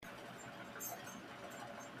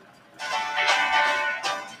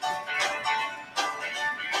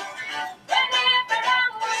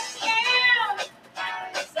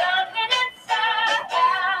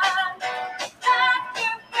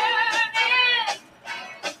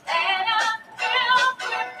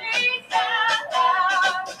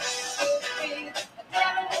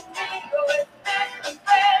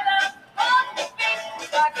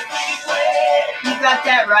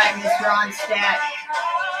right, Miss Ronstadt.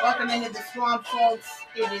 Welcome into the Swamp, folks.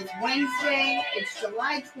 It is Wednesday. It's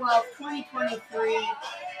July 12th, 2023.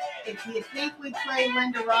 If you think we played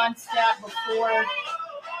Linda Ronstadt before,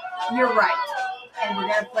 you're right. And we're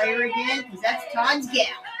going to play her again because that's Todd's gal.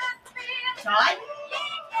 Todd,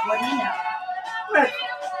 what do you know? Well,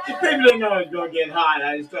 if people didn't know it was going to get hot,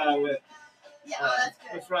 I just thought I would. Yeah, that's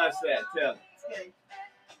good. What's Ronstadt? Tell me. That's good.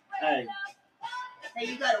 Hey. Hey,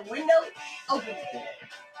 you got a window? Open it.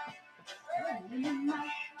 You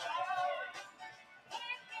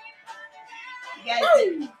guys,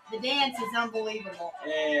 the dance is unbelievable.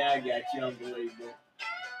 Yeah, I got you. Unbelievable.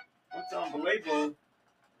 What's unbelievable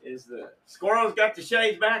is the squirrels got the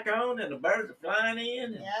shades back on and the birds are flying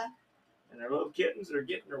in. And their little kittens are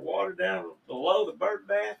getting their water down below the bird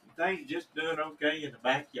bath and things are just doing okay in the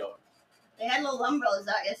backyard. They had little umbrellas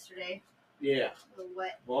out yesterday. Yeah. A little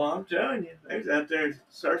wet. Well, I'm telling you, they was out there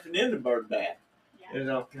surfing in the bird bath. Yeah. It was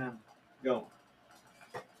all kind of going.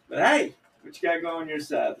 But hey, what you got going on your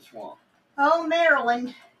side of the swamp? Oh,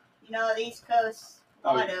 Maryland. You know, the East Coast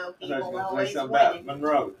Oh, lotto people always something winning. about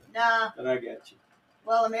Monroe. Nah. But I got you.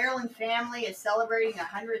 Well, a Maryland family is celebrating a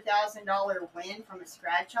 $100,000 win from a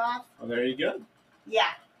scratch-off. Well, there you go. Yeah,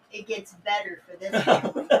 it gets better for this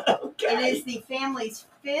family. Okay. It is the family's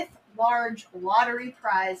fifth large lottery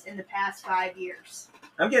prize in the past 5 years.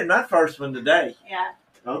 I'm getting my first one today. Yeah.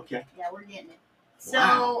 Okay. Yeah, we're getting it. So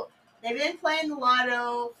Wow. They've been playing the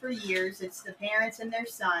lotto for years. It's the parents and their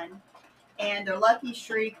son. And their lucky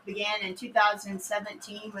streak began in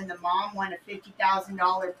 2017 when the mom won a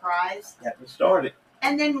 $50,000 prize. That was started.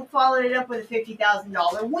 And then followed it up with a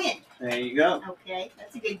 $50,000 win. There you go. Okay,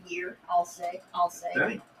 that's a good year, I'll say.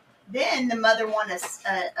 Okay. Then the mother won a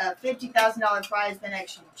 $50,000 prize the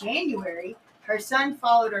next January. Her son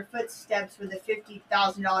followed her footsteps with a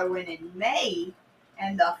 $50,000 win in May.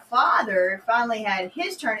 And the father finally had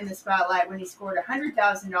his turn in the spotlight when he scored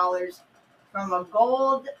 $100,000 from a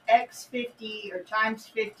gold X50 or times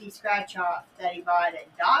 50 scratch-off that he bought at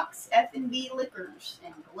Doc's F&B Liquors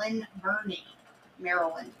in Glen Burnie,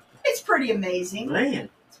 Maryland. It's pretty amazing. Man.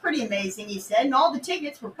 It's pretty amazing, he said. And all the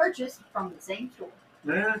tickets were purchased from the same store.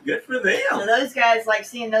 Yeah, good for them. So those guys like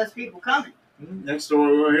seeing those people coming. Next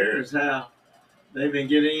story we'll hear is how they've been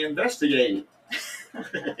getting investigated.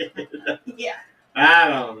 Yeah. I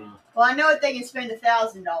don't know. Well, I know what they can spend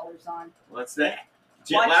 $1,000 on. What's that?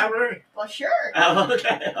 Jet Library? Well, sure. Oh,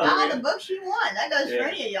 okay. All the books you want. That goes for Yeah.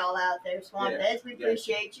 any of y'all out there, Swamp Yeah. Heads. We Yeah.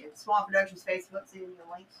 appreciate you. Swamp Productions Facebook, see your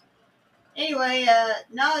links. Anyway,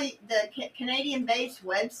 now the Canadian-based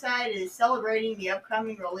website is celebrating the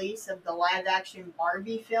upcoming release of the live-action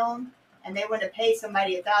Barbie film, and they want to pay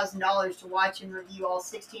somebody $1,000 to watch and review all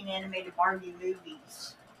 16 animated Barbie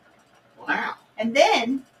movies. Wow. And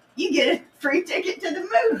then you get a free ticket to the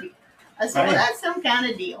movie. I said, well, that's some kind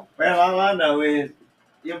of deal. Well, all I know is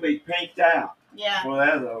you'll be pinked out. Yeah. Well,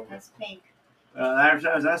 that's over. That's pink. The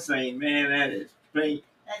advertising I seen, man, that is pink.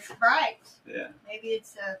 That's bright. Yeah. Maybe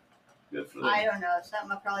it's Good for them. I don't know,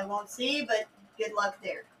 something I probably won't see, but good luck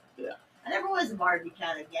there. Yeah. I never was a Barbie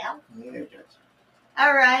kind of gal. Yeah, that's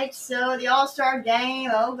All right, so the All-Star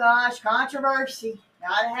Game, oh gosh, controversy.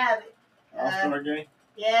 Gotta have it. All-Star game?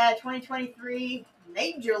 Yeah, 2023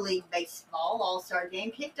 Major League Baseball All-Star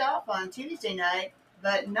Game kicked off on Tuesday night,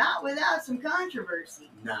 but not without some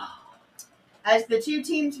controversy. No. As the two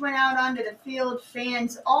teams went out onto the field,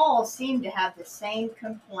 fans all seemed to have the same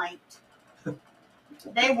complaint.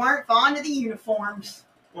 They weren't fond of the uniforms.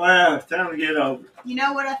 Well, it's time to get over. You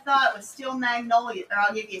know what I thought was Steel Magnolia? Or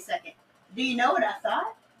I'll give you a second. Do you know what I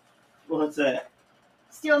thought? What's that?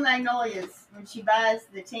 Steel Magnolias, when she buys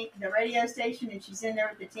the radio station and she's in there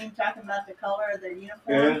with the team talking about the color of their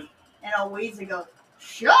uniform, and old Weezer goes,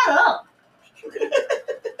 "Shut up!"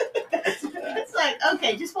 It's like,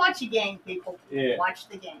 okay, just watch the game, people. Yeah. Watch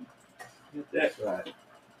the game. Get that right.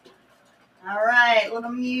 All right, little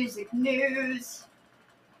music news.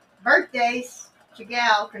 Birthdays.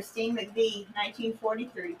 Chagall, Christine McVie,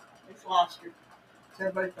 1943. Just lost her. It's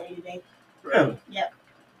her birthday today. Really? Yep.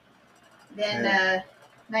 Then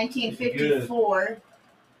 1954.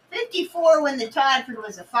 54 when the Todford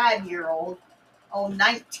was a 5-year-old. Old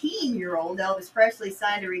 19-year-old Elvis Presley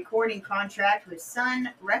signed a recording contract with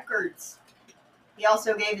Sun Records. He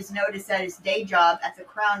also gave his notice at his day job at the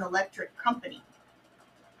Crown Electric Company.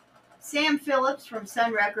 Sam Phillips from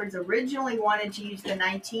Sun Records originally wanted to use the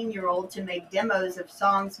 19-year-old to make demos of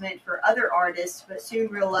songs meant for other artists, but soon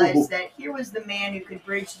realized that here was the man who could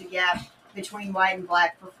bridge the gap between white and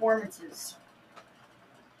black performances.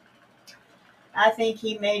 I think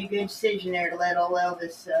he made a good decision there to let old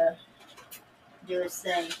Elvis do his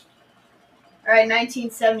thing. All right,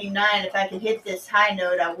 1979. If I could hit this high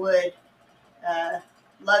note, I would.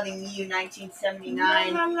 Loving You,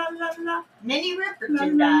 1979. La, la, la, la. Minnie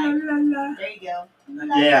Riperton died. There you go.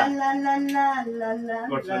 Yeah. La, la, la, la, la, Of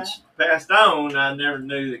course, la. when she passed on, I never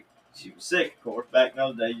knew that she was sick. Of course, back in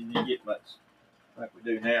those days, you didn't get much like we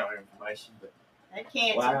do now information. But That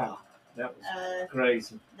cancer. wow, that was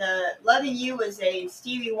crazy. The Loving You was a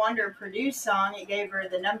Stevie Wonder produced song. It gave her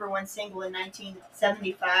the #1 single in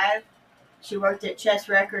 1975. She worked at Chess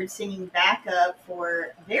Records singing backup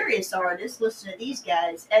for various artists. Listen to these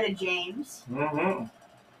guys: Etta James,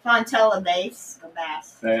 Fontella bass, or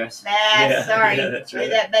bass. Bass. Bass, sorry. Yeah, that's Play right.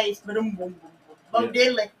 that bass. Boom, boom, boom, boom. Bo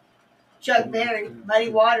Diddley, Chuck Berry, Muddy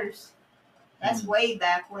Waters. That's way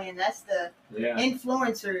back when. That's the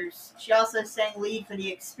influencers. She also sang lead for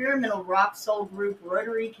the experimental rock soul group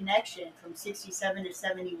Rotary Connection from 67 to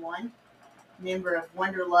 71. Member of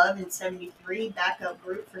Wonder Love in 73, backup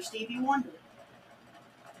group for Stevie Wonder.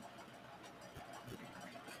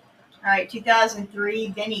 All right, 2003,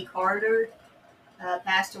 Benny Carter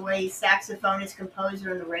passed away. Saxophonist,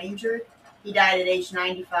 composer, and arranger. He died at age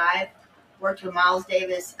 95. Worked with Miles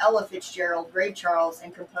Davis, Ella Fitzgerald, Ray Charles,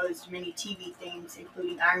 and composed many TV themes,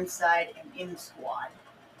 including Ironside and M Squad.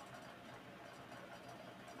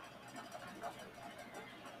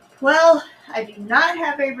 Well, I do not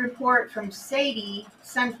have a report from Sadie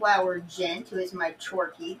Sunflower Gent, who is my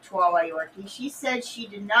Chorky, Chihuahua Yorkie. She said she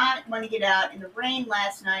did not want to get out in the rain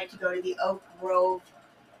last night to go to the Oak Grove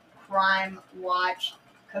Crime Watch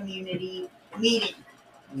community meeting.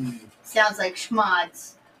 Sounds like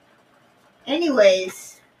schmods.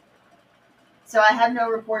 Anyways, so I have no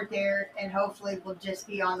report there, and hopefully we'll just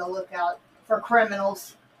be on the lookout for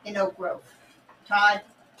criminals in Oak Grove. Todd,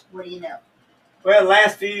 what do you know? Well,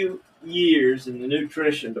 last few years in the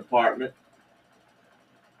nutrition department,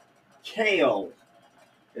 kale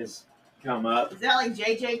has come up. Is that like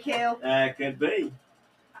JJ Kale? Could be.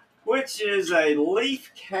 Which is a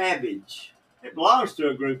leaf cabbage. It belongs to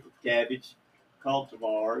a group of cabbage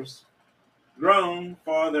cultivars grown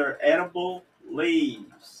for their edible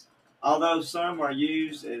leaves, although some are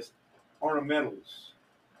used as ornamentals.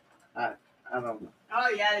 I don't know. Oh,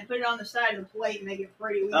 yeah, they put it on the side of the plate and make it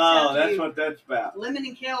pretty. Oh, that's what that's about. Lemon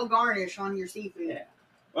and kale garnish on your seafood. Yeah.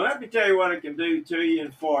 Well, let me tell you what it can do to you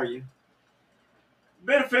and for you.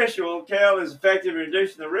 Beneficial, kale is effective in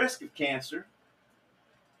reducing the risk of cancer.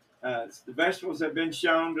 The vegetables have been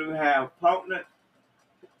shown to have potent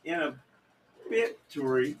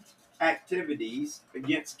inhibitory activities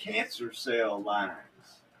against cancer cell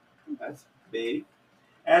lines. That's big.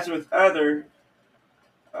 As with other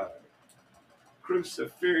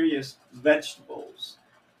cruciferous vegetables,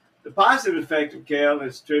 the positive effect of kale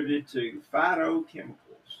is attributed to phytochemicals.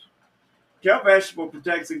 Kale vegetable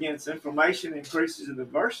protects against inflammation, increases the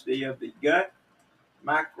diversity of the gut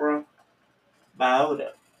microbiota.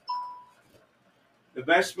 The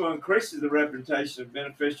vegetable increases the representation of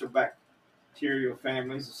beneficial bacterial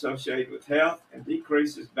families associated with health and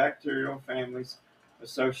decreases bacterial families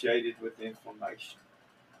associated with inflammation.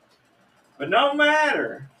 But no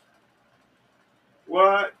matter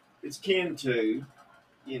what it's kin to,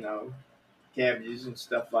 cabbages and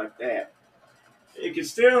stuff like that, it can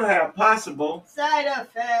still have possible side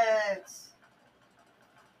effects.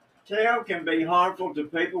 Kale can be harmful to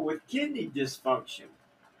people with kidney dysfunction.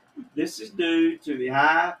 This is due to the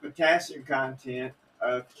high potassium content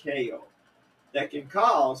of kale that can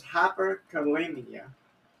cause hyperkalemia.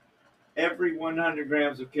 Every 100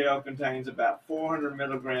 grams of kale contains about 400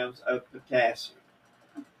 milligrams of potassium.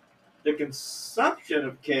 The consumption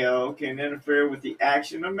of kale can interfere with the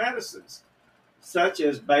action of medicines, such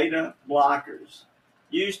as beta blockers,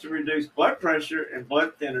 used to reduce blood pressure and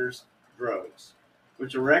blood thinners drugs,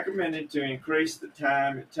 which are recommended to increase the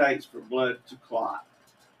time it takes for blood to clot.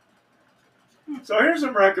 So here's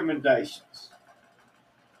some recommendations.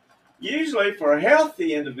 Usually for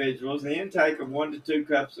healthy individuals, the intake of 1 to 2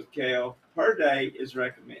 cups of kale per day is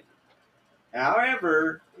recommended.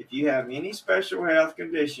 However, if you have any special health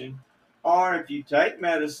condition, or if you take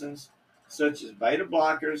medicines such as beta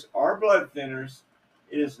blockers or blood thinners,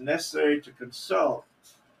 it is necessary to consult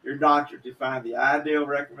your doctor to find the ideal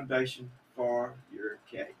recommendation for your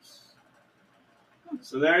case.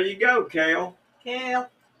 So there you go, kale. Kale.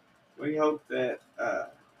 We hope that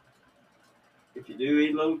if you do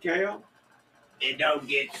eat a little kale, it don't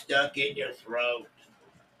get stuck in your throat.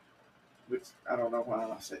 Which I don't know why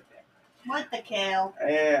I said that. What the kale?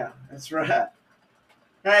 Yeah, that's right.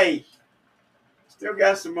 Hey, still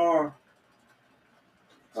got some more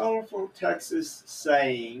colorful Texas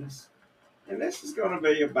sayings. And this is going to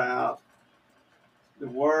be about the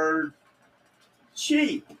word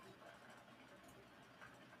cheap.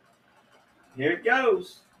 Here it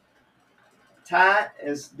goes. Tight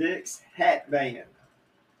as Dick's hat band.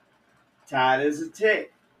 Tight as a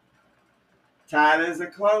tick. Tight as a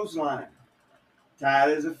clothesline. Tight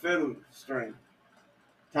as a fiddle string.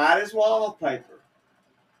 Tight as wallpaper.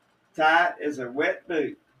 Tight as a wet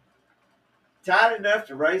boot. Tight enough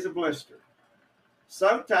to raise a blister.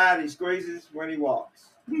 So tight he squeezes when he walks.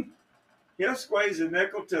 He'll squeeze a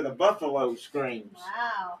nickel till the buffalo screams.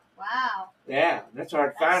 Wow, wow. Yeah, that's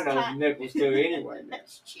hard to find those tight. nickels too anyway.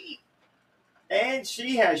 That's cheap. And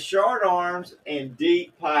she has short arms and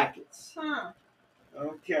deep pockets. Huh.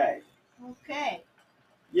 Okay. Okay.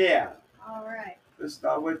 Yeah. All right. Just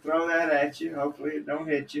thought we'd throw that at you. Hopefully it don't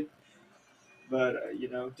hit you. But,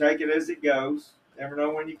 take it as it goes. Never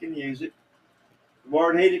know when you can use it. The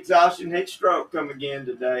word heat exhaustion, heat stroke come again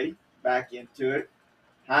today. Back into it.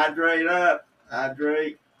 Hydrate up.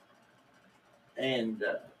 Hydrate. And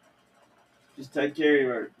just take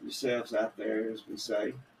care of yourselves out there, as we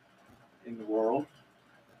say, in the world.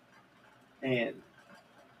 And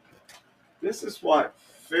this is what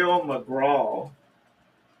Phil McGraw,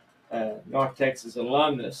 North Texas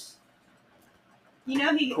alumnus. You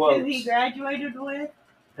know who he graduated with?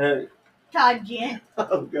 Who? Todd Gent.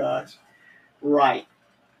 Oh, gosh. Right.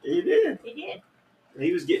 He did. He did.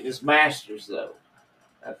 He was getting his master's, though,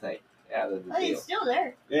 I think, out of the deal. He's still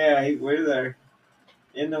there. Yeah, we're there.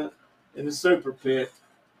 In the super pit.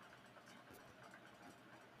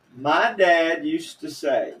 My dad used to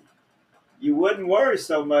say, you wouldn't worry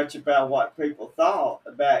so much about what people thought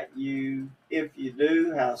about you if you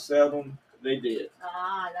knew how seldom they did.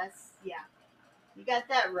 Ah, yeah. You got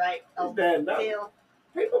that right. Oh, Dad, no. Phil.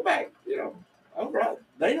 People back, overall,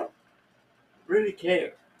 they don't really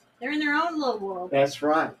care. They're in their own little world. That's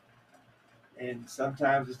right. And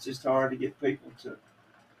sometimes it's just hard to get people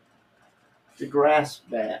to grasp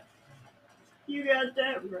that. You got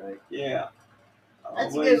that right. Yeah.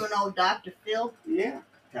 That's a good one, old Dr. Phil. Yeah,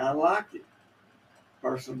 kind of liked it.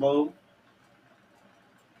 Personable.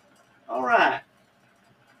 All right.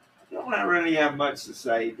 I don't really have much to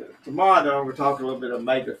say. Tomorrow, though, we're talking a little bit of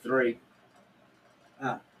Omega-3.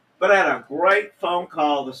 But I had a great phone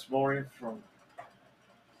call this morning from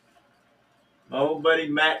my old buddy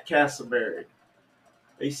Matt Castleberry.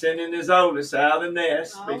 He's sending his oldest out of the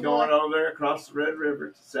nest. Been going over there across the Red River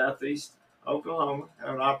to southeast Oklahoma.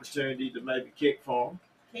 Have an opportunity to maybe kick for him.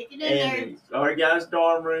 Kick it in there. He's already got his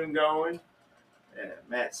dorm room going.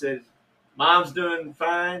 Matt said mom's doing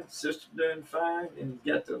fine, sister doing fine, and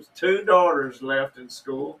he's got those 2 daughters left in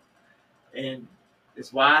school. And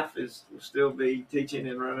his wife will still be teaching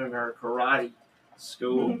and running her karate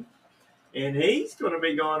school. And he's going to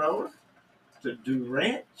be going over to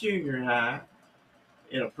Durant Junior High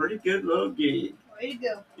in a pretty good little gig. Way to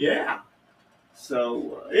go. Yeah.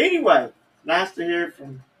 So, anyway, nice to hear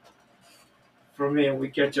from him. We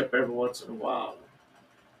catch up every once in a while.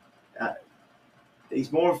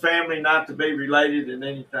 He's more family not to be related than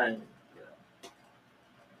anything.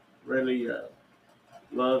 Really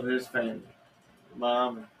love his family.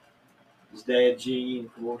 Mom and his dad, Gene,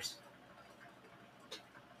 of course.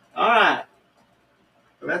 All right.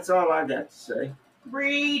 Well, that's all I got to say.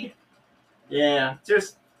 Read. Yeah,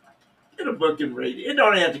 just get a book and read it. It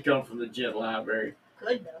don't have to come from the Gent Library.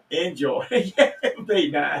 Good, though. Enjoy. Yeah, it'd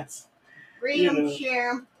be nice. Read them,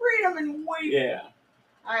 share them. Read them and wait. Yeah.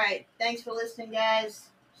 All right. Thanks for listening, guys.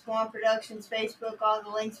 Swan Productions, Facebook, all the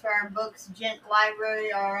links for our books, Gent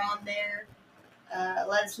Library are on there.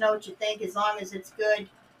 Let us know what you think as long as it's good.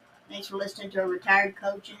 Thanks for listening to a retired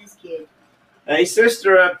coach and his kid. Hey,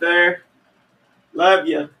 sister up there. Love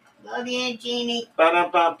you. Love you, Aunt Jeannie.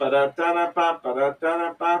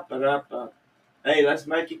 Hey, let's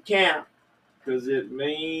make it count, because it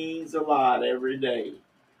means a lot every day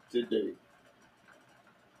to do.